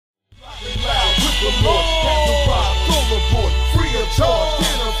the Lord has arrived. Full aboard, free of charge.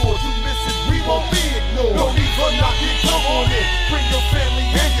 Can't afford to miss it, we won't be ignored. No need for knocking, come on in. Bring your family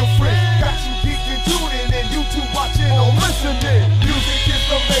and your friends. Got you geeked and tuning in. You two watching or listening. Music is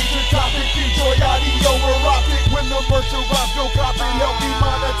the major topic. Enjoy audio erotic. When the merch arrives, go copy. Help me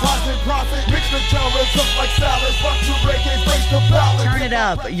monetize and profit. Mix the genres up like salads. Rock to reggae, face the ballad. Turn it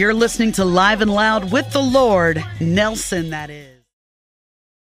up. You're listening to Live and Loud with the Lord, Nelson, that is.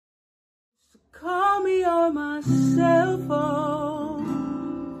 Call me on my cell phone,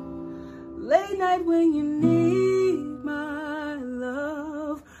 late night when you need my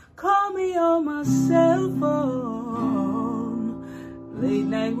love. Call me on my cell phone, late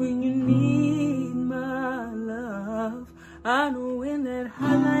night when you need my love. I know when that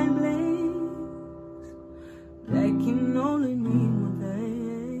hotline blinks, that can only mean one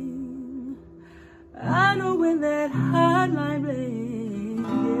thing. I know when that hotline blinks,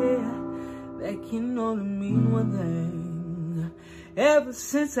 yeah, that can only mean one thing. Ever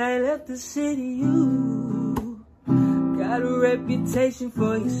since I left the city, you got a reputation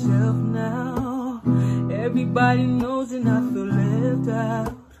for yourself now. Everybody knows and I feel left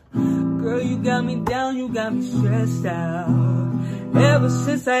out. Girl, you got me down, you got me stressed out. Ever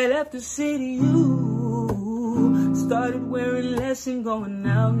since I left the city, you started wearing less and going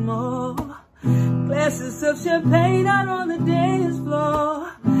out more. Glasses of champagne out on the dance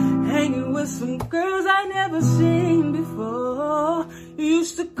floor, hanging with some girls I never seen before. You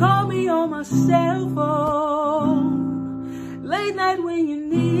used to call me on my cell phone, late night when you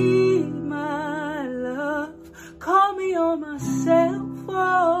need my love. Call me on my cell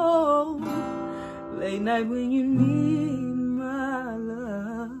phone, late night when you need my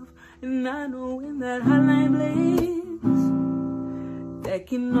love. And I know when that hotline blinks, that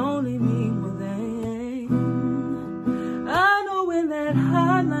can only mean one thing. I know when that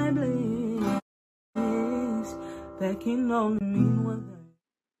hotline blinks, that can only mean one thing.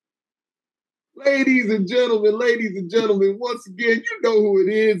 Ladies and gentlemen, once again, you know who it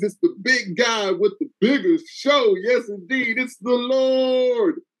is. It's the big guy with the biggest show. Yes, indeed. It's the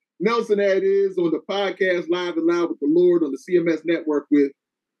Lord. Nelson, that is, on the podcast Live and Loud with the Lord on the CMS network with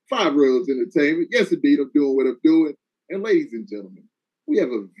Five Rails Entertainment. Yes, indeed, I'm doing what I'm doing. And ladies and gentlemen, we have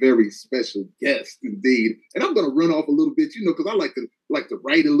a very special guest indeed. And I'm going to run off a little bit, because I like to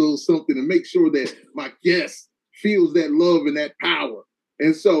write a little something and make sure that my guest feels that love and that power.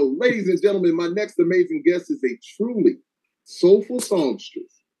 And so, ladies and gentlemen, my next amazing guest is a truly soulful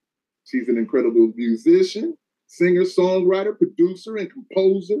songstress. She's an incredible musician, singer, songwriter, producer, and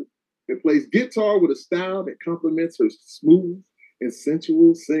composer that plays guitar with a style that complements her smooth and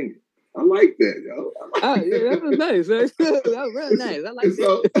sensual singing. I like that, yo. Yeah, that was nice. That was really nice. I like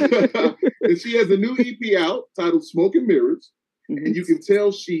that. And she has a new EP out titled Smoke and Mirrors. Mm-hmm. And you can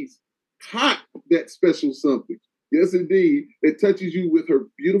tell she's hot, that special something. Yes, indeed. That touches you with her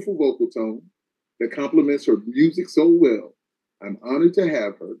beautiful vocal tone that complements her music so well. I'm honored to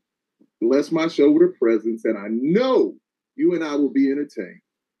have her bless my show with her presence, and I know you and I will be entertained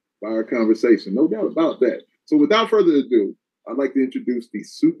by our conversation. No doubt about that. So without further ado, I'd like to introduce the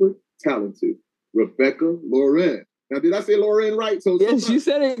super talented Rebekah Laur'en. Now, did I say Laur'en right? So yes, you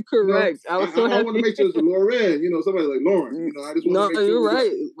said it correct. I want to make sure it's Laur'en. Somebody like Laur'en. I just want to make sure. No, you're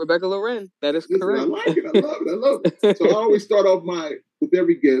right. Rebekah Laur'en. That is correct. I like it. I love it. So I always start off with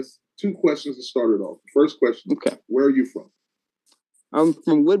every guest, 2 questions to start it off. The first question, okay. Where are you from? I'm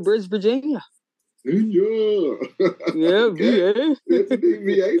from Woodbridge, Virginia. Yeah. Yeah, VA. It's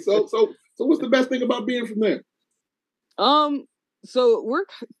VA. So what's the best thing about being from there? So we're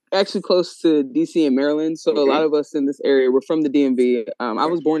actually close to DC and Maryland. So a lot of us in this area, we're from the DMV. I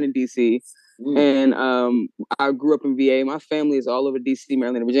was born in DC and I grew up in VA. My family is all over DC,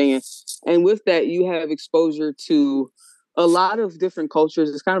 Maryland, and Virginia. And with that, you have exposure to a lot of different cultures.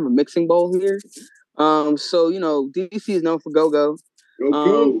 It's kind of a mixing bowl here. So, DC is known for go-go.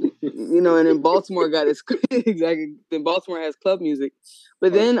 And in Baltimore exactly. Then Baltimore has club music.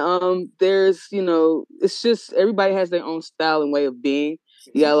 But then there's, it's just everybody has their own style and way of being.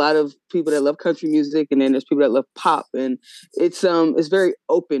 You got a lot of people that love country music, and then there's people that love pop, and it's very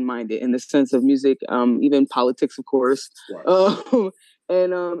open-minded in the sense of music, even politics, of course. Right.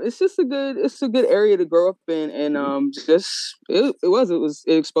 It's just a good area to grow up in, and it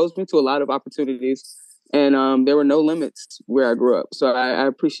exposed me to a lot of opportunities, and there were no limits where I grew up. So I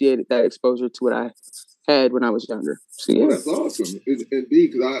appreciated that exposure to what I had when I was younger. So yeah, that's awesome,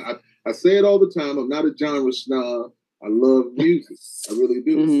 indeed. Because I say it all the time. I'm not a genre snob. I love music. I really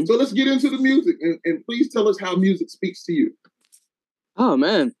do. Mm-hmm. So let's get into the music, and please tell us how music speaks to you. Oh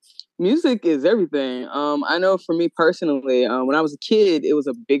man, Music is everything. I know for me personally, when I was a kid, it was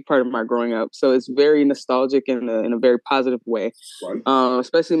a big part of my growing up. So it's very nostalgic in a very positive way. Right.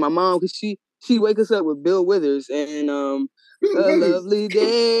 Especially my mom, because she wake us up with Bill Withers and a lovely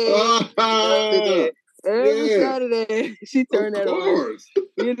day, lovely day. Every Saturday, she turned that on.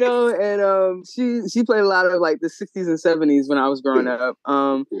 You know, and she played a lot of like the 60s and 70s when I was growing up.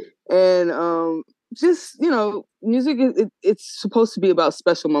 And just, you know, music it's supposed to be about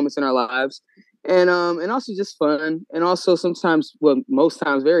special moments in our lives, and also just fun, and also sometimes, well, most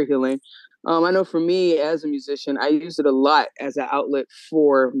times, very healing. I know for me as a musician, I used it a lot as an outlet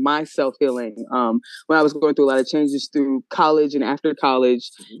for my self-healing when I was going through a lot of changes through college and after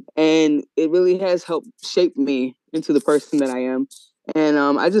college. And it really has helped shape me into the person that I am. And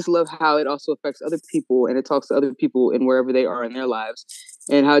I just love how it also affects other people, and it talks to other people in wherever they are in their lives,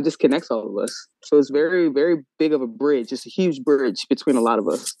 and how it just connects all of us. So it's very, very big of a bridge. It's a huge bridge between a lot of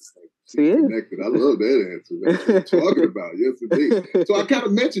us. So, yeah. Connected. I love that answer. That's what I'm talking about. Yes, indeed. So I kind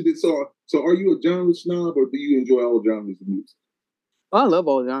of mentioned it. So are you a genre snob, or do you enjoy all genres of music? Oh, I love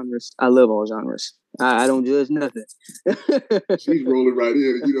all genres. I love all genres. I don't judge nothing. She's rolling right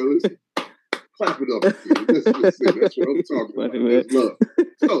in. You know, listen, clap it up. That's what I'm talking about. That's love.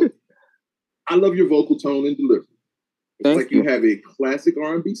 So I love your vocal tone and delivery. It's like you have a classic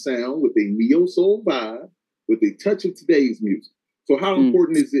R&B sound with a neo soul vibe with a touch of today's music. So how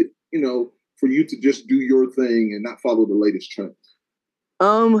important is it, you know, for you to just do your thing and not follow the latest trends?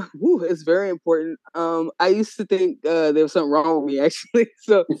 It's very important. I used to think there was something wrong with me, actually.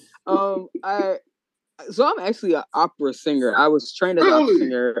 So I'm actually an opera singer. I was trained as an opera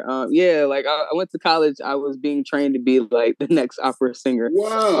singer. I went to college. I was being trained to be like the next opera singer.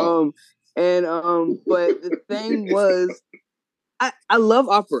 Wow. But the thing was, I love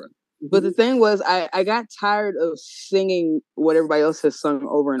opera. But the thing was, I got tired of singing what everybody else has sung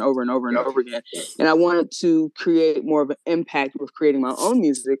over and over and over and over again. And I wanted to create more of an impact with creating my own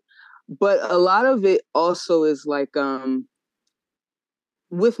music. But a lot of it also is like,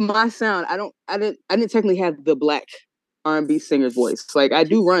 with my sound, I didn't technically have the black R&B singer's voice. Like I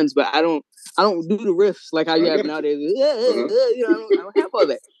do runs, but I don't do the riffs like how you have nowadays. You know, I don't have all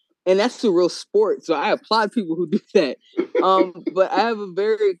that. And that's a real sport. So I applaud people who do that. But I have a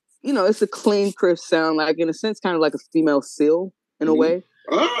very, you know, it's a clean, crisp sound, like in a sense, kind of like a female seal in a way.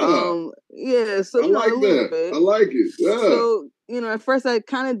 Yeah, so I like that. I like it. Yeah. So, you know, at first I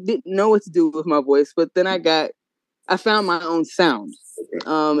kind of didn't know what to do with my voice, but then I found my own sound.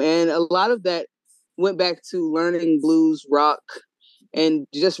 And a lot of that went back to learning blues, rock, and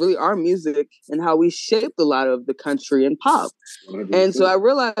just really our music and how we shaped a lot of the country and pop. 100%. And so I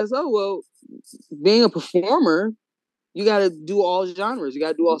realized, oh, well, being a performer, you got to do all genres. You got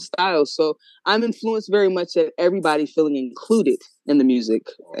to do all styles. So I'm influenced very much at everybody feeling included in the music.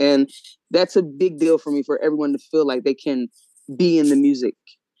 And that's a big deal for me, for everyone to feel like they can be in the music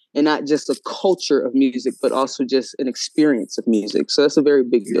and not just a culture of music, but also just an experience of music. So that's a very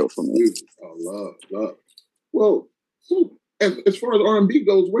big deal for me. Oh, love. Well, so as far as R&B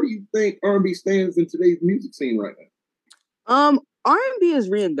goes, where do you think R&B stands in today's music scene right now? R&B is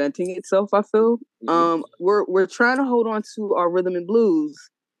reinventing itself, I feel. We're trying to hold on to our rhythm and blues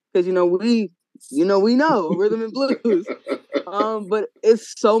because we know rhythm and blues. But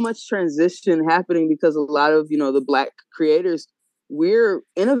it's so much transition happening because a lot of the Black creators, we're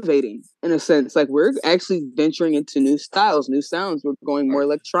innovating in a sense. Like we're actually venturing into new styles, new sounds. We're going more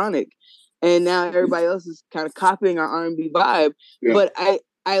electronic, and now everybody else is kind of copying our R&B vibe. Yeah. But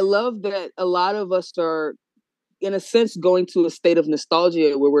I love that a lot of us are, in a sense, going to a state of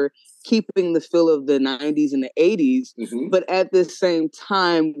nostalgia where we're keeping the feel of the 90s and the 80s, but at the same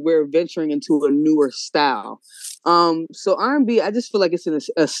time, we're venturing into a newer style. So R&B, I just feel like it's in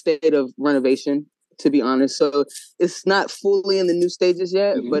a state of renovation, to be honest. So it's not fully in the new stages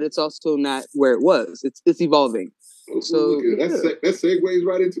yet, but it's also not where it was. It's evolving. So that segues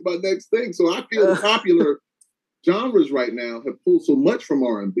right into my next thing. So I feel popular genres right now have pulled so much from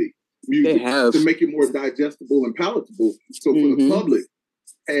R&B music to make it more digestible and palatable. So for the public,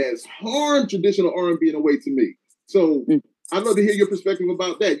 has harmed traditional R&B in a way to me. So I'd love to hear your perspective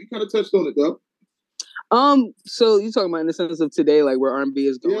about that. You kind of touched on it, though. So you're talking about in the sense of today, like where R&B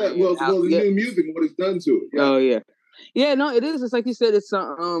is going. Yeah, well, the new music and what it's done to it. Yeah. Oh yeah, yeah. No, it is. It's like you said. It's a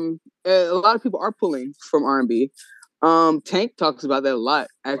lot of people are pulling from R&B. Tank talks about that a lot,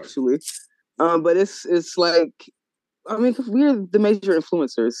 actually. Right. But it's like, I mean, we're the major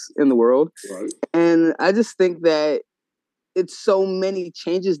influencers in the world, right? And I just think that it's so many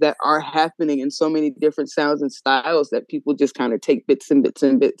changes that are happening in so many different sounds and styles that people just kind of take bits and bits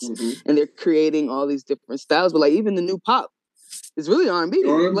and bits, and they're creating all these different styles. But like even the new pop, it's really R&B.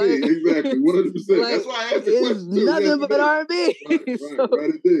 R&B, exactly, 100%. That's why I asked the question. It's nothing but R&B.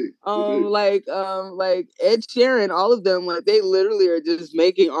 Right, indeed. Like Ed Sheeran, all of them, like they literally are just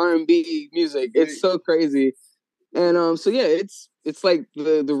making R&B music. It's so crazy. And so yeah, it's like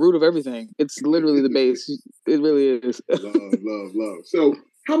the root of everything. It's literally the base. It really is. love. So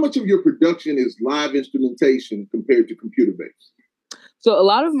how much of your production is live instrumentation compared to computer based? So a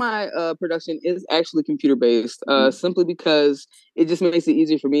lot of my production is actually computer based, simply because it just makes it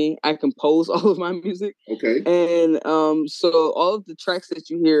easier for me. I compose all of my music. Okay. And so all of the tracks that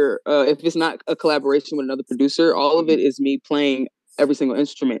you hear, if it's not a collaboration with another producer, all of it is me playing every single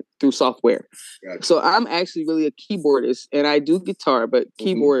instrument through software. Gotcha. So I'm actually really a keyboardist, and I do guitar, but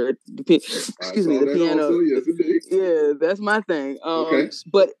keyboard, the piano. Also, yes, indeed. Yeah, that's my thing. Okay.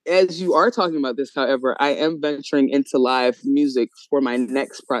 But as you are talking about this, however, I am venturing into live music for my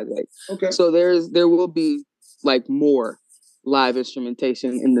next project. Okay. So there will be like more live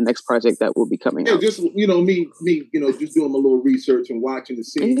instrumentation in the next project that will be coming out. Just me, just doing my little research and watching the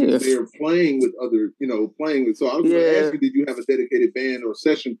scenes. Yeah. They're playing with other, playing with. So I was going to ask you, did you have a dedicated band or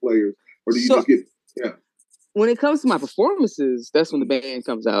session players, or do you just get? Yeah. When it comes to my performances, that's when the band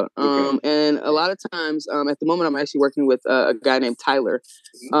comes out. Okay. And a lot of times, at the moment, I'm actually working with a guy named Tyler.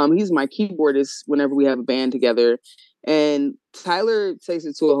 He's my keyboardist whenever we have a band together. And Tyler takes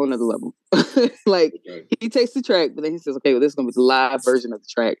it to a whole nother level. He takes the track, but then he says, okay, well, this is going to be the live version of the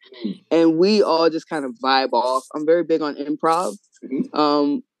track. And we all just kind of vibe off. I'm very big on improv.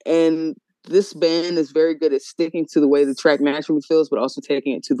 And this band is very good at sticking to the way the track naturally feels, but also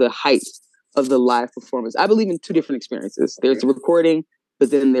taking it to the height of the live performance. I believe in two different experiences. There's the recording, but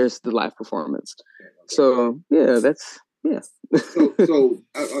then there's the live performance. So, So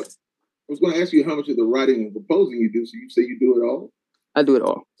I was going to ask you how much of the writing and composing you do. So you say you do it all? I do it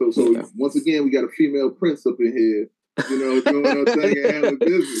all. So Once again, we got a female prince up in here, doing her thing and handling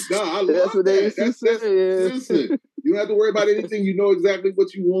business. No, I love that. Listen, you don't have to worry about anything. You know exactly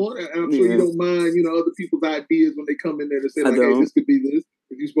what you want. And I'm sure you don't mind, other people's ideas when they come in there and say, like, hey, this could be this.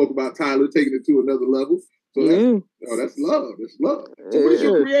 You spoke about Tyler taking it to another level. So that's love. That's love. So what is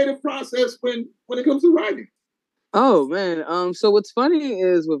your creative process when it comes to writing? Oh, man. So what's funny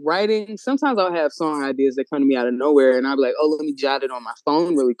is with writing, sometimes I'll have song ideas that come to me out of nowhere, and I'll be like, oh, let me jot it on my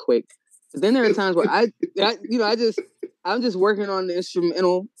phone really quick. But then there are times where I'm just working on the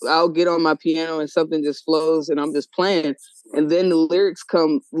instrumental. I'll get on my piano and something just flows and I'm just playing. And then the lyrics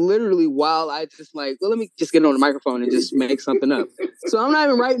come literally while I just like, well, let me just get on the microphone and just make something up. So I'm not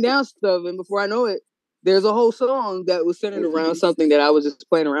even writing down stuff. And before I know it, there's a whole song that was centered around something that I was just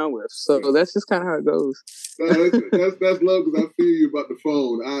playing around with. So that's just kind of how it goes. That's love, because I feel you about the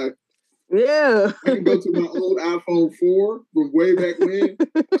phone. I can go to my old iPhone 4 from way back when.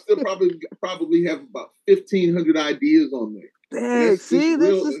 I still probably have about 1,500 ideas on there. That's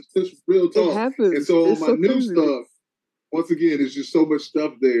just real talk. And so on my new stuff, once again, there's just so much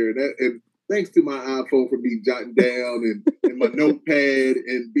stuff there. And thanks to my iPhone for me jotting down and my notepad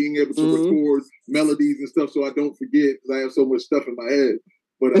and being able to record melodies and stuff so I don't forget, because I have so much stuff in my head.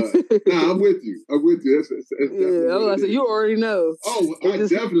 But I'm with you. That's you already know. Oh, I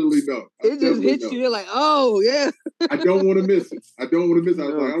definitely know. It just hits you. You're like, oh yeah. I don't want to miss it. I was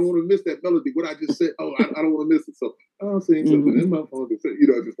like, I don't want to miss that melody. What I just said. Oh, I don't want to miss it. So I'll sing something in my phone. Just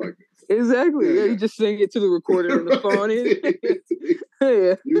like this. Exactly. Yeah, you just sing it to the recorder on the phone.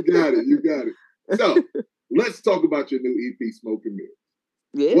 Yeah. You got it. So let's talk about your new EP, Smoke and Mirrors.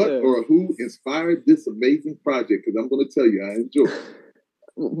 Yeah. What or who inspired this amazing project? Because I'm going to tell you, I enjoy it.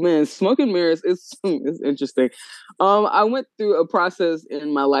 Man, Smoke and Mirrors is interesting. I went through a process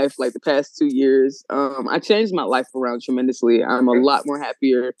in my life like the past 2 years. I changed my life around tremendously. I'm a lot more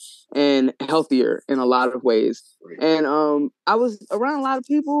happier and healthier in a lot of ways. Right. And I was around a lot of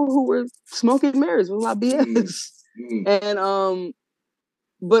people who were smoking mirrors with a lot of BS. And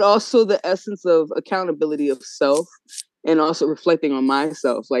but also the essence of accountability of self, and also reflecting on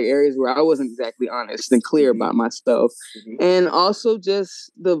myself, like areas where I wasn't exactly honest and clear about myself. And also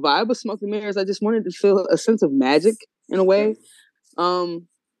just the vibe of Smoke and Mirrors. I just wanted to feel a sense of magic in a way.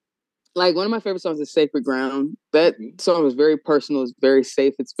 Like one of my favorite songs is Sacred Ground. That song is very personal. It's very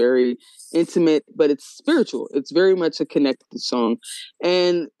safe. It's very intimate, but it's spiritual. It's very much a connected song.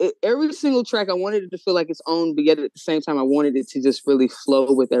 And every single track, I wanted it to feel like its own, but yet at the same time, I wanted it to just really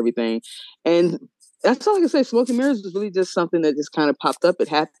flow with everything. And that's all I can say. Smoke and Mirrors was really just something that just kind of popped up. It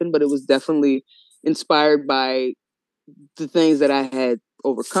happened, but it was definitely inspired by the things that I had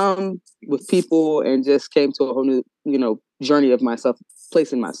overcome with people and just came to a whole new, journey of myself,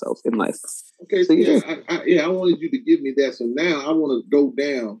 placing myself in life. Okay, so I wanted you to give me that. So now I want to go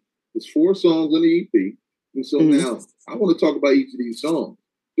down. There's 4 songs on the EP. And so now I want to talk about each of these songs.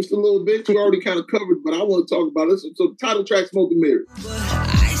 Just a little bit. You already kind of covered, but I want to talk about this. So title track, Smoke and Mirrors.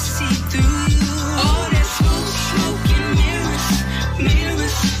 I see through you. All that smoke and mirrors.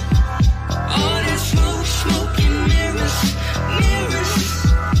 All that smoke and mirrors.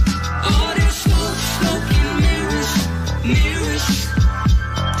 All that smoke and mirrors.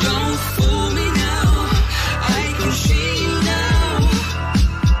 Don't fool me now. I can see you now.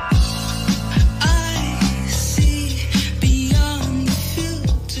 I see beyond the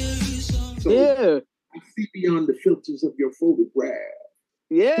filters. So I see beyond the filters of your photograph.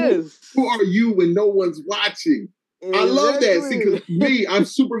 Yes. Who are you when no one's watching? Exactly. I love that. See, because me, I'm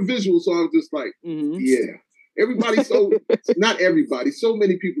super visual, so I'm just like, yeah. Everybody's so, not everybody, so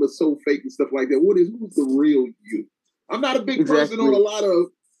many people are so fake and stuff like that. Who's the real you? I'm not a big person on a lot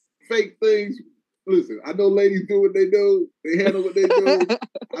of fake things. Listen, I know ladies do what they do. They handle what they do.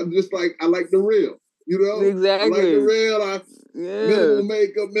 I'm just like, I like the real. You know? Exactly. I like the real. Minimal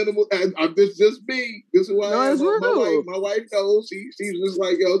makeup, minimal. This is just me. This is who I am. My wife knows. She's just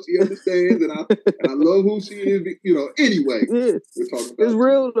like, yo, she understands, and I love who she is. You know. Anyway, we're talking about it's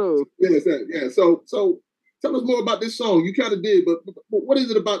real though. Yeah. So tell us more about this song. You kind of did, but what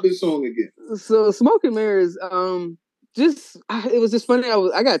is it about this song again? So Smoke and Mirrors, it was just funny.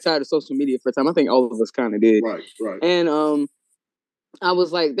 I got tired of social media for a time. I think all of us kind of did. Right. And I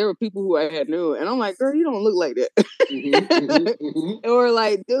was like, there were people who I had knew, and I'm like, girl, you don't look like that. Or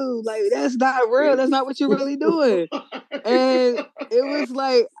like, dude, like that's not real. That's not what you're really doing. And it was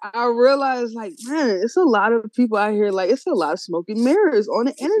like, I realized, like, man, it's a lot of people out here. Like, it's a lot of smoke and mirrors on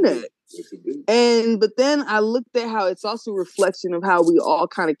the internet. But then I looked at how it's also a reflection of how we all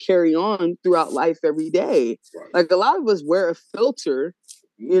kind of carry on throughout life every day. Right. Like a lot of us wear a filter,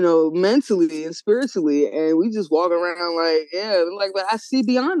 you know, mentally and spiritually, and we just walk around like, but I see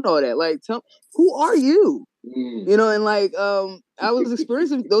beyond all that. Like, who are you? You know, and like, I was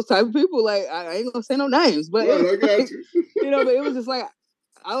experiencing those type of people. Like, I ain't gonna say no names, but I got you. You know, but it was just like,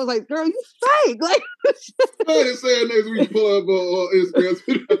 I was like, girl, you fake. Like, I ain't saying names we pull up on Instagram.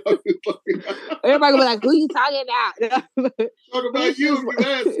 Everybody gonna be like, who you talking about? Talk about you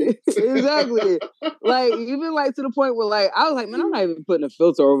asking. Exactly. Like, even like to the point where like, I was like, man, I'm not even putting a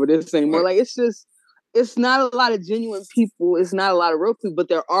filter over this anymore. Like, it's not a lot of genuine people. It's not a lot of real people, but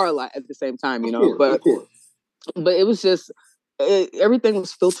there are a lot at the same time, you know? Of course. But it was just, everything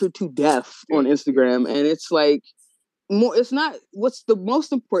was filtered to death on Instagram. And it's like, it's not, what's the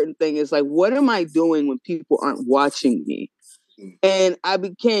most important thing is like, what am I doing when people aren't watching me? And I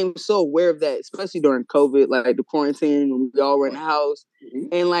became so aware of that, especially during COVID, like the quarantine, when we all were in the house.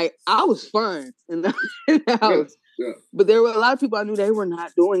 And like, I was fine in the house. Yeah. But there were a lot of people I knew they were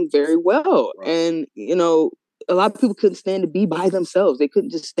not doing very well. Right. And, you know, a lot of people couldn't stand to be by themselves. They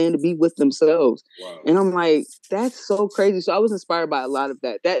couldn't just stand to be with themselves. Wow. And I'm like, that's so crazy. So I was inspired by a lot of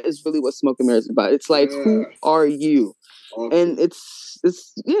that. That is really what Smoke and Mirrors is about. It's like, who are you? Awesome. And it's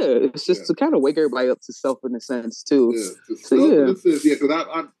just to kind of wake everybody up to self in a sense too. Because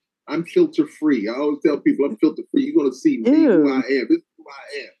I'm filter free. I always tell people I'm filter free. You're gonna see me who I am. This is who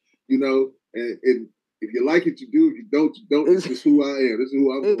I am. You know, and if you like it, you do. If you don't, you don't. This is who I am. This is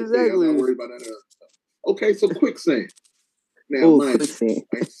who I'm. Exactly. I'm not worried about that other stuff. Okay, so quicksand. Now, quicksand.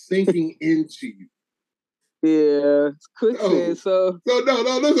 I'm sinking into you. Yeah, it's quicksand. So no,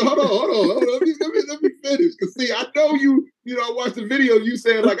 listen, hold on. Let me finish. Because see, I know you know, I watched the video you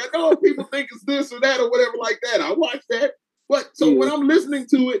saying, like, I know people think it's this or that or whatever like that. I watched that. But so when I'm listening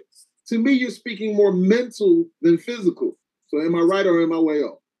to it, to me, you're speaking more mental than physical. So am I right or am I way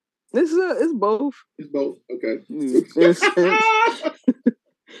off? It's both. It's both. Okay. It's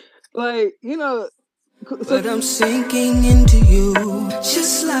like, you know. But I'm sinking into you,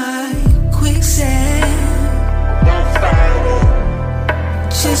 just like quicksand.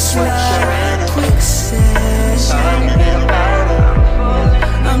 Just like quicksand.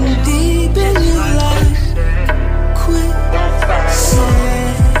 I'm deep in you like quicksand.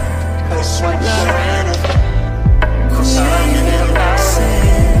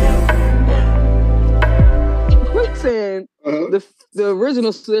 Quicksand. The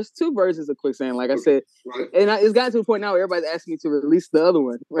original, so there's two versions of Quicksand, like I said. Right. And it's gotten to a point now where everybody's asking me to release the other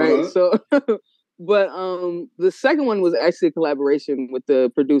one, right? So, but the second one was actually a collaboration with the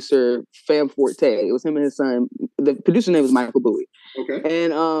producer Fam Forte. It was him and his son. The producer name was Michael Bowie. Okay.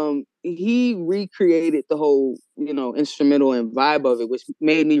 And he recreated the whole, you know, instrumental and vibe of it, which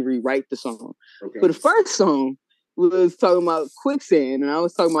made me rewrite the song. Okay. But the first song was talking about quicksand, and I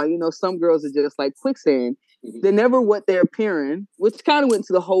was talking about, you know, some girls are just like quicksand. They're never what they're appearing, which kind of went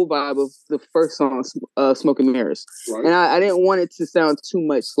to the whole vibe of the first song, Smoke and Mirrors. Right. And I didn't want it to sound too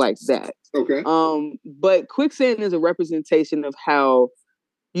much like that. Okay. But quicksand is a representation of how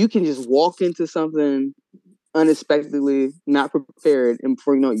you can just walk into something unexpectedly, not prepared, and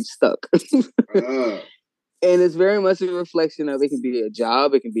before you know it, you're stuck. And it's very much a reflection of, it can be a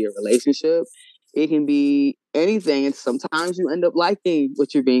job, it can be a relationship, it can be anything. And sometimes you end up liking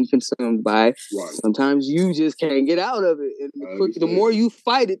what you're being consumed by. Right. Sometimes you just can't get out of it. And the more you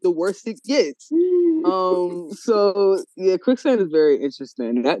fight it, the worse it gets. So yeah, quicksand is very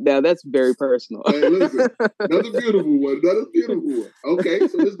interesting. That's very personal. Hey, listen, another beautiful one. Okay,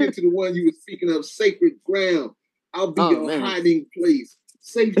 so let's get to the one you were speaking of, sacred ground. I'll be your hiding place.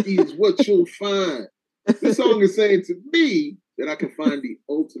 Safety is what you'll find. This song is saying to me that I can find the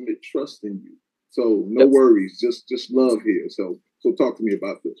ultimate trust in you. So no worries, just love here. So talk to me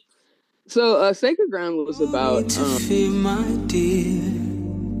about this. So Sacred Ground was about my dear.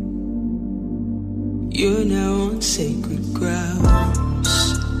 You're now on sacred ground.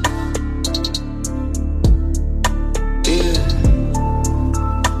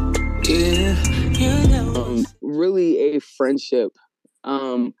 You're now really a friendship.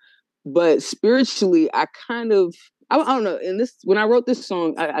 But spiritually, I don't know. In this, when I wrote this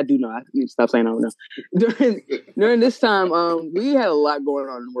song, I do know. I need to stop saying I don't know. During this time, we had a lot going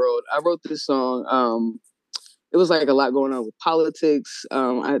on in the world. I wrote this song. It was like a lot going on with politics.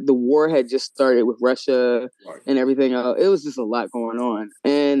 The war had just started with Russia and everything else. It was just a lot going on,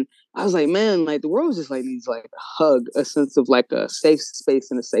 and I was like, man, like the world just like needs like a hug, a sense of like a safe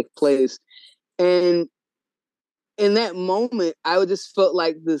space and a safe place, and in that moment, I just felt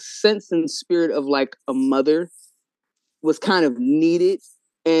like the sense and spirit of like a mother was kind of needed.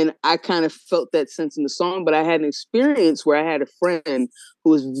 And I kind of felt that sense in the song, but I had an experience where I had a friend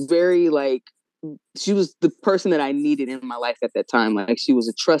who was very like, she was the person that I needed in my life at that time. Like she was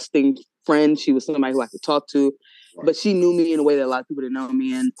a trusting friend. She was somebody who I could talk to, but she knew me in a way that a lot of people didn't know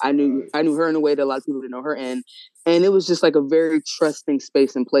me in. I knew her in a way that a lot of people didn't know her in. And it was just like a very trusting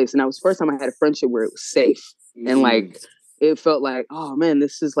space and place. And that was the first time I had a friendship where it was safe. And like, it felt like, oh man,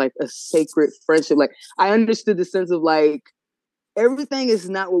 this is like a sacred friendship. Like I understood the sense of like, everything is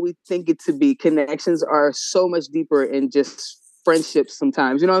not what we think it to be. Connections are so much deeper in just friendships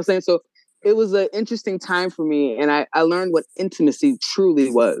sometimes. You know what I'm saying? So it was an interesting time for me. And I learned what intimacy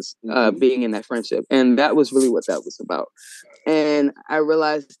truly was, being in that friendship. And that was really what that was about. And I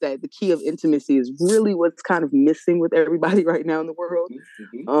realized that the key of intimacy is really what's kind of missing with everybody right now in the world.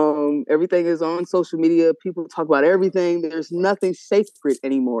 Everything is on social media. People talk about everything. There's nothing sacred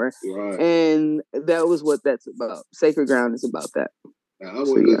anymore. And that was what that's about. Sacred ground is about that. Now,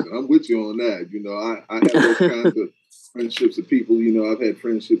 I'm with you on that. You know, I have those kinds of friendships with people. You know, I've had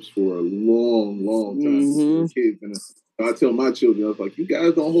friendships for a long, long time with kids. And I tell my children, I was like, you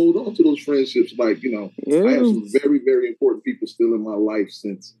guys don't hold on to those friendships. Like, you know, I have some very, very important people still in my life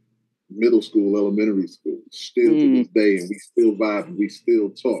since middle school, elementary school, still to this day. And we still vibe and we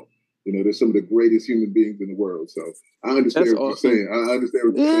still talk. You know, they're some of the greatest human beings in the world. So I understand what you're saying. I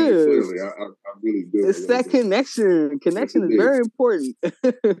understand what you're saying clearly. I really do. It's that connection. Connection is very important.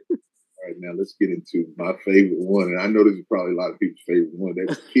 All right, now let's get into my favorite one. And I know this is probably a lot of people's favorite one.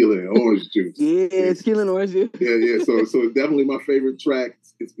 That's Tequila and Orange Juice. It's Tequila and Orange Juice. Yeah. So it's definitely my favorite track.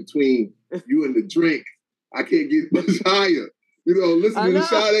 It's between you and the drink. I can't get much higher. You know, listen to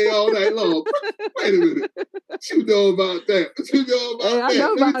Sade all night long. Wait a minute. What you know about that? I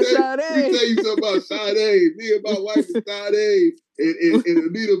know about Sade. Let me tell you something about Sade. Me and my wife and Sade and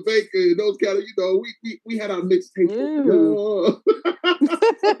Anita Baker and those kind of, you know, we had our mixtape.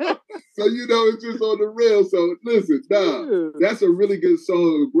 So, you know, it's just on the real. So, listen, that's a really good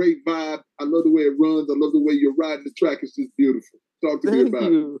song, a great vibe. I love the way it runs. I love the way you're riding the track. It's just beautiful. Talk to me about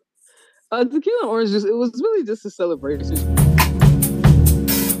it. Tequila and Orange Juice, it was really just a celebration.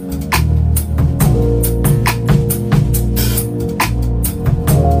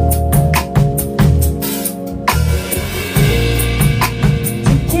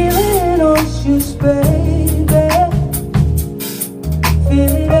 Juice, baby,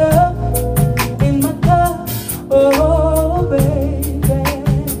 fill it up in my cup, oh baby.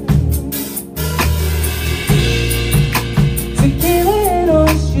 Tequila and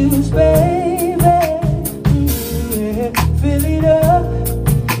orange juice, baby, fill it up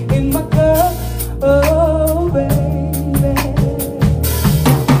in my cup, oh baby.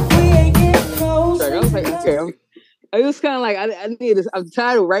 We ain't getting no sleep. I was like, okay. It was kind of like, I need this. I'm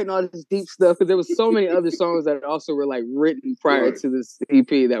tired of writing all this deep stuff because there was so many other songs that also were like written prior to this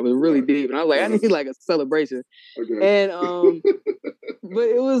EP that was really deep. And I was like, I need like a celebration. And, but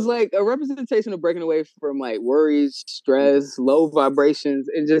it was like a representation of breaking away from like worries, stress, low vibrations,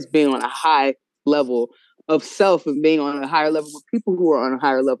 and just being on a high level. of self and being on a higher level with people who are on a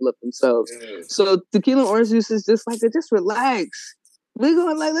higher level of themselves. So tequila and orange juice is just like, just relax. We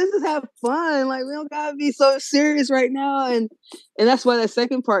going like, let's just have fun. Like, we don't gotta be so serious right now. And that's why that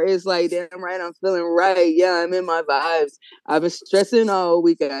second part is like, damn right, I'm feeling right. Yeah, I'm in my vibes. I've been stressing all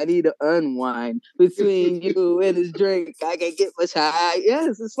week. I need to unwind between you and this drink. I can't get much high.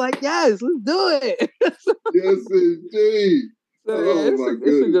 Yes, it's like, yes, let's do it. Yes, indeed. So, Oh, yeah, my it's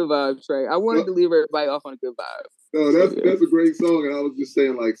goodness. a good vibe, Trey. I wanted to leave everybody off on a good vibe. No, that's a great song. And I was just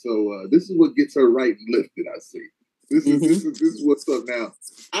saying, like, so this is what gets her right and lifted, I see. This is what's up now.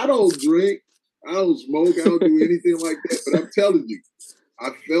 I don't drink, I don't smoke, I don't do anything like that. But I'm telling you, I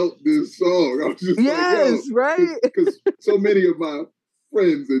felt this song. I was just like, yo, right? Because so many of my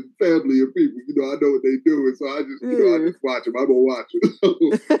friends and family and people, I know what they do, and so I just, I just watch them. I'm gonna watch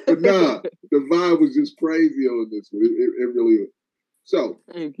it. But nah, the vibe was just crazy on this one. It really is. So,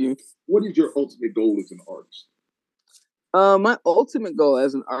 thank you. What is your ultimate goal as an artist? My ultimate goal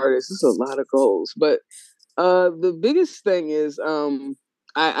as an artist is a lot of goals, but the biggest thing is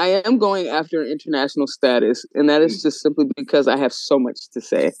I am going after an international status, and that is just simply because I have so much to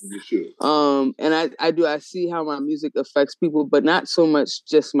say. You should. And I see how my music affects people, but not so much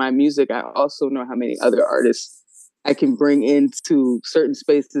just my music. I also know how many other artists I can bring into certain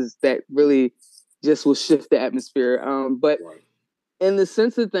spaces that really just will shift the atmosphere. But in the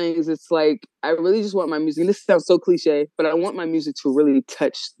sense of things, it's like, I really just want my music, and this sounds so cliche, but I want my music to really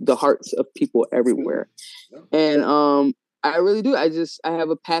touch the hearts of people everywhere. And I really do. I have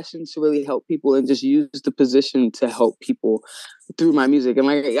a passion to really help people and just use the position to help people through my music. And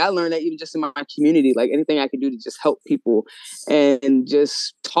like, I learned that even just in my community, like anything I can do to just help people and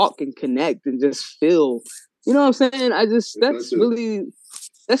just talk and connect and just feel, you know what I'm saying?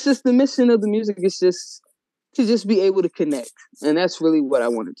 That's just the mission of the music. It's just to just be able to connect. And that's really what I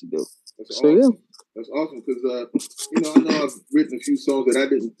wanted to do. That's awesome. Yeah. That's awesome because, I know I've written a few songs that I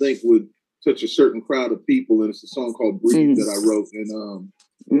didn't think would touch a certain crowd of people. And it's a song called Breathe that I wrote. And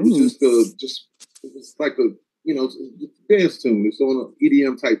it was it was like a, dance tune. It's on an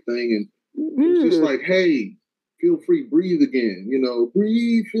EDM type thing. And it was just like, hey, feel free, breathe again.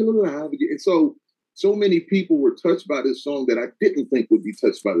 Breathe, feel alive again. And so many people were touched by this song that I didn't think would be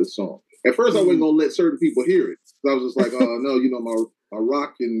touched by this song. At first, I wasn't going to let certain people hear it. So I was just like, oh, no, my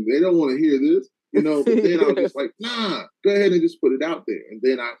rock, and they don't want to hear this. But then I was just like, nah, go ahead and just put it out there. And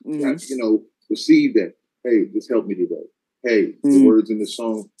then I received that, hey, this helped me today. Hey, the words in this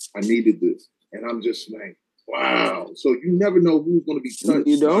song, I needed this. And I'm just like, wow. So you never know who's going to be touched.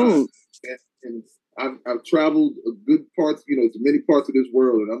 You don't. And I've traveled a good parts, to many parts of this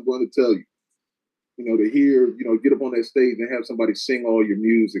world. And I'm going to tell you, to hear, get up on that stage and have somebody sing all your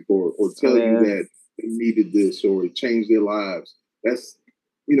music or tell you that they needed this or it changed their lives. That's,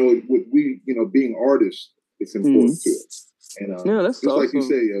 what we, being artists, it's important to us. And that's just awesome. Like you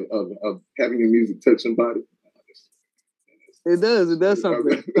say, of having your music touch somebody. It does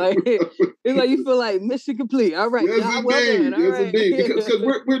something. Like it's like you feel like mission complete. All right, yes, indeed. Well done. Indeed. Because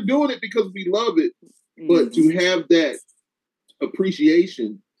we're doing it because we love it, but to have that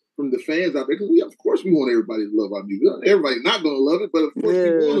appreciation from the fans out there, because of course we want everybody to love our music. Everybody's not going to love it, but of course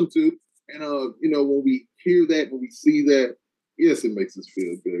we want them to. And when we hear that, when we see that, yes, it makes us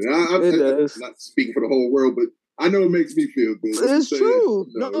feel good. And I'm not speaking for the whole world, but I know it makes me feel good. It's true.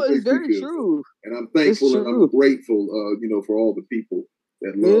 It's very true. And I'm thankful and I'm grateful, for all the people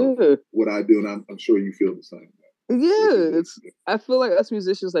that love what I do, and I'm sure you feel the same way. Yeah, I feel like us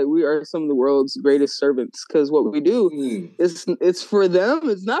musicians, like we are some of the world's greatest servants because what we do it's for them.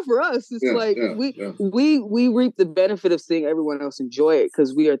 It's not for us. It's we reap the benefit of seeing everyone else enjoy it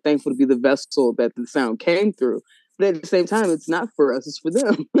because we are thankful to be the vessel that the sound came through. But at the same time, it's not for us; it's for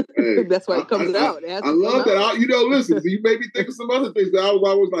them. Hey, that's why it comes out. I love that. Listen, you made me think of some other things. That I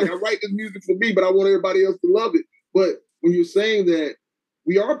was like, I write this music for me, but I want everybody else to love it. But when you're saying that,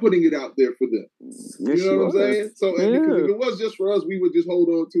 we are putting it out there for them. You know what I'm saying? So, because if it was just for us, we would just hold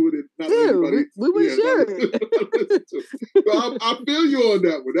on to it and not everybody. We would share it. So I feel you on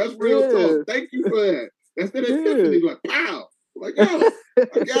that one. That's real talk. Thank you for that. That's that epiphany. Like, wow. Like, yo,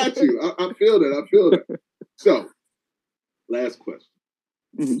 I got you. I feel that. So, last question.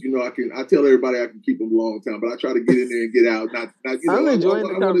 I tell everybody I can keep them a long time, but I try to get in there and get out. I'm enjoying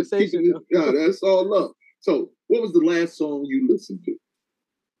the conversation. That's all love. So, what was the last song you listened to?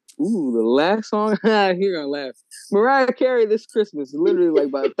 Ooh, the last song? You're gonna laugh. Mariah Carey this Christmas, literally like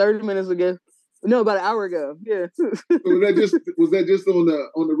about 30 minutes ago. No, about an hour ago. Yeah. So was that just on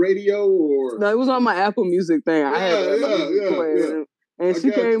the radio or? No, it was on my Apple Music thing. I had playing, and she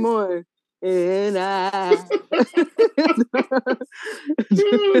came on, and I.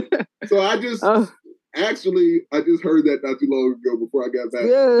 So I just Actually, I just heard that not too long ago before I got back.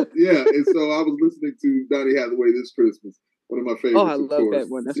 Yeah. And so I was listening to Donny Hathaway this Christmas. One of my favorites. Oh, I love that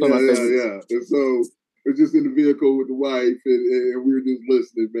one. That's one of my favorites. Yeah. And so we're just in the vehicle with the wife, and we were just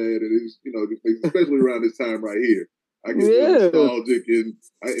listening, man. And it's, just makes, especially around this time right here, I get nostalgic, and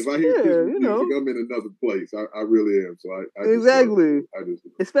if I hear Christmas music, I'm in another place. I really am. So I exactly. I just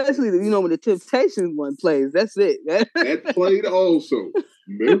especially when the Temptations one plays. That's it. That played also.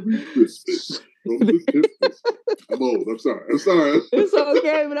 Merry Christmas from the Temptations. I'm old. I'm sorry. It's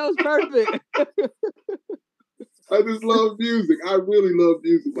okay, but that was perfect. I just love music. I really love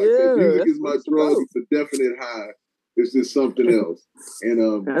music. Like that. Music is my drug. It's a definite high. It's just something else.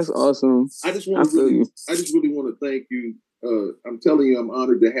 And that's awesome. I just really want to thank you. I'm telling you, I'm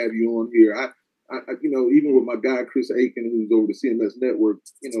honored to have you on here. I even with my guy Chris Aiken, who's over the CMS network,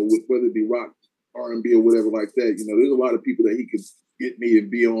 with whether it be rock, R&B, or whatever like that, there's a lot of people that he could get me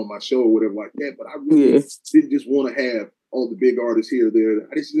and be on my show or whatever like that. But I really didn't just want to have all the big artists here or there.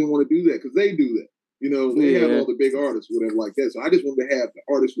 I just didn't want to do that because they do that. They have all the big artists, whatever like that. So I just wanted to have the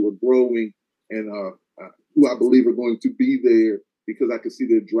artists who are growing and who I believe are going to be there because I can see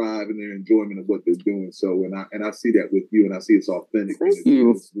their drive and their enjoyment of what they're doing. So, and I see that with you, and I see it's authentic. Thank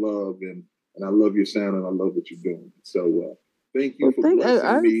you. It's love, and I love your sound, and I love what you're doing. So, thank you for blessing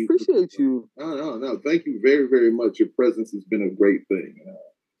I me. appreciate you. No. Thank you very, very much. Your presence has been a great thing.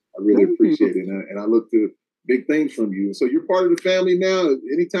 I really appreciate it, and I look to big things from you. So you're part of the family now.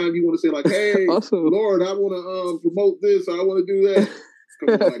 Anytime you want to say like, hey, awesome. Lord, I want to promote this, or I want to do that. Come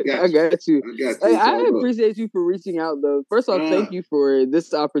on, I got you. Hey, I appreciate you for reaching out, though. First off, thank you for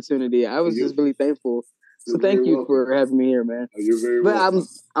this opportunity. I was just really thankful. So thank you for having me here, man. You're very welcome.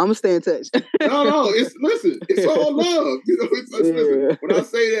 I'm gonna stay in touch. No, it's all love. Listen, when I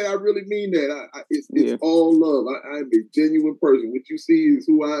say that, I really mean that. It's all love. I'm a genuine person. What you see is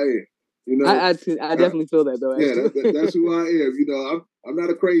who I am. I definitely feel that though. Yeah, that's who I am. I'm not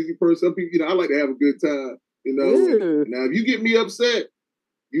a crazy person. Some people, I like to have a good time. Now if you get me upset,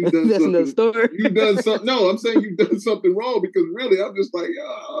 you've done that's something. Another story. You've done something. No, I'm saying you've done something wrong because really, I'm just like,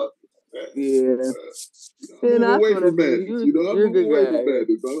 I'm away from madness. I'm away from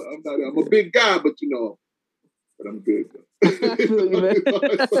madness. I'm a big guy, but I'm good.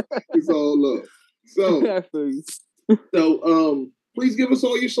 It's all love. So, please give us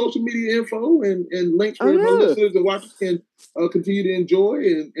all your social media info and links where our listeners and watchers can continue to enjoy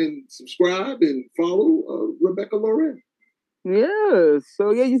and subscribe and follow Rebekah Laur'en. Yeah.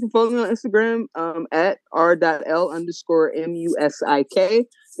 So you can follow me on Instagram at r.l_musik.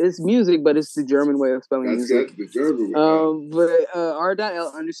 It's music, but it's the German way of spelling music. That's the German way. But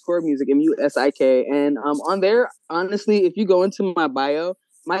r.l_music, musik. And on there, honestly, if you go into my bio,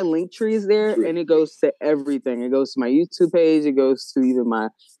 my link tree is there, and it goes to everything. It goes to my YouTube page. It goes to even my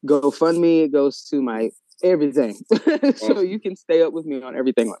GoFundMe. It goes to my everything. So you can stay up with me on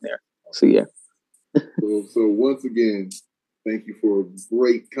everything on there. So yeah. So once again, thank you for a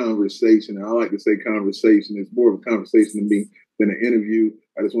great conversation. And I like to say conversation. It's more of a conversation to me than an interview.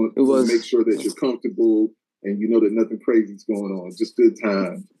 I just want to make sure that you're comfortable and you know that nothing crazy is going on. Just good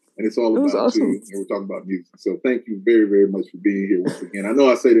times. And it's all about you. And we're talking about music. So thank you very, very much for being here once again. I know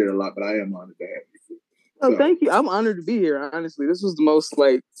I say that a lot, but I am honored to have you. Oh, thank you. I'm honored to be here. Honestly, this was the most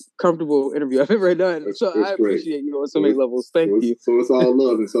comfortable interview I've ever done. That's I appreciate you on so many levels. Thank you. So it's all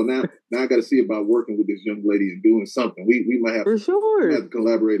love, and so now I got to see about working with this young lady and doing something. We might have have to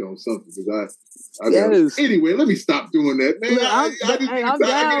collaborate on something because anyway, let me stop doing that, man.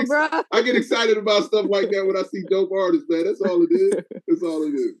 I get excited about stuff like that when I see dope artists, man. That's all it is. That's all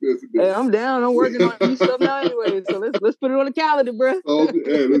it is. Hey, I'm down. I'm working on new stuff now anyway. So let's put it on the calendar, bro.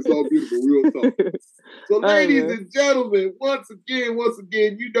 It's all beautiful. We'll talk. So, ladies and gentlemen, once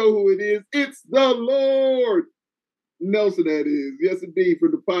again, you know who it is. It's the Lord Nelson, that is. Yes, indeed,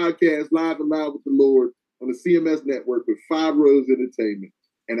 from the podcast Live and Loud with the Lord on the CMS network with 5 Rose Entertainment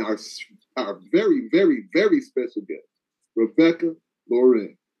and our very, very, very special guest, Rebekah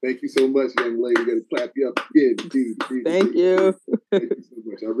Laur'en. Thank you so much, young lady. I'm going to clap you up again. Thank you. Thank you so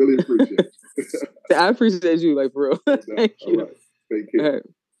much. I really appreciate it. I appreciate you, for real. Thank you. All right. Take care. All right.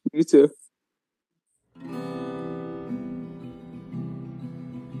 You too.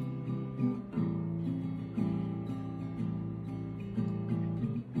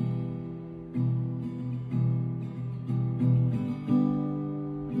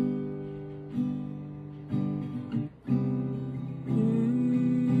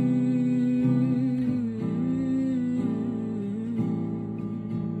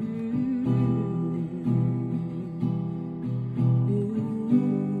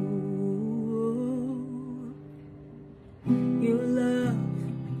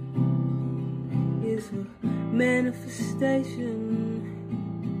 manifestation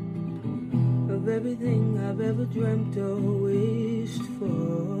of everything I've ever dreamt or wished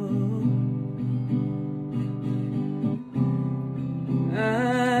for.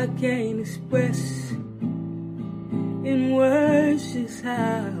 I can't express in words just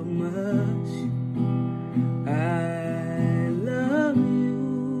how much I love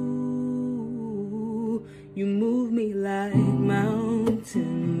you. You move me like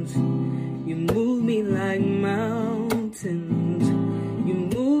mountains. You move me like mountains. You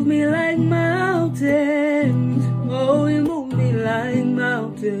move me like mountains. Oh, you move me like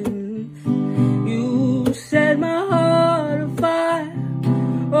mountains. You set my heart on fire.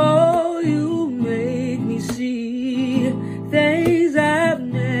 Oh, you make me see things I've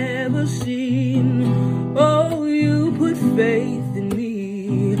never seen. Oh, you put faith in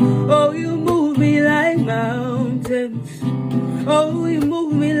me. Oh, you move me like mountains. Oh, you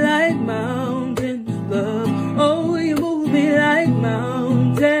move me like mountains, love. Oh, you move me like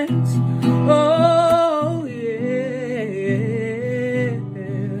mountains. Oh, yeah.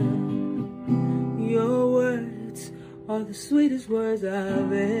 Your words are the sweetest words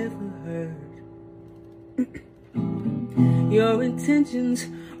I've ever heard. Your intentions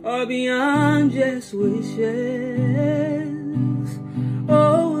are beyond just wishes.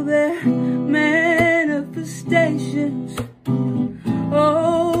 Oh, they're manifestations.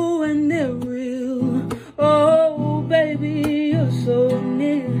 Oh, and they're real. Oh, baby, you're so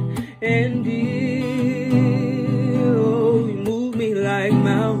near and dear. Oh, you move me like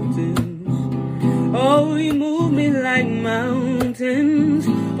mountains. Oh, you move me like mountains.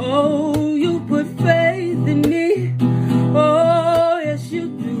 Oh, you put faith in me. Oh, yes, you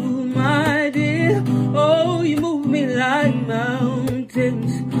do, my dear. Oh, you move me like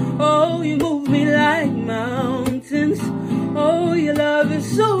mountains. Oh, you move me like mountains. Oh, your love is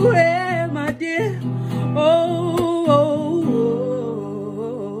so rare, my dear. Oh, oh,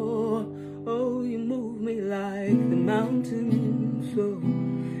 oh, oh, you move me like the mountains. Oh,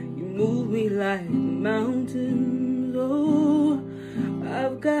 you move me like the mountains. Oh,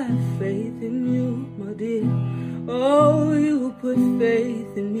 I've got faith in you, my dear. Oh, you put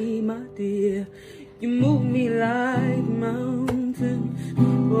faith in me, my dear. You move me like mountains.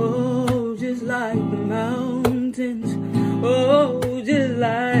 Oh, just like the mountains. Oh, just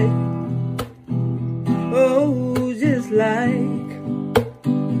like, oh, just like,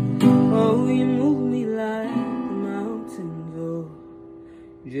 oh, you move me like the mountains, oh,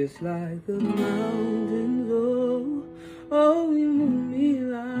 just like the mountains, oh, oh, you move me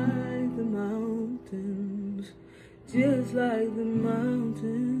like the mountains, just like the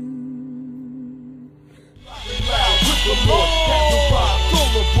mountains. With the Lord,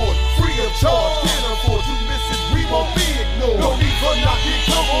 free of charge, can't afford to miss it, we won't be ignored. No need for knocking,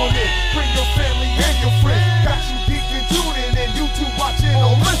 come on in, bring your family and your friends. Got you geeked and tuning in, you two watching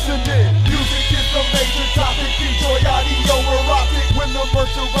or listening. Music is the major topic, enjoy audio erotic. When the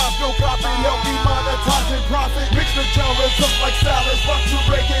merchandise no copy, help me monetize and profit. Mix the genres up like salads, rock to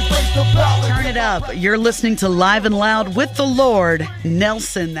reggae, break the balance. Turn it up, you're listening to Live and Loud with the Lord,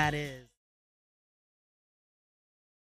 Nelson, that is.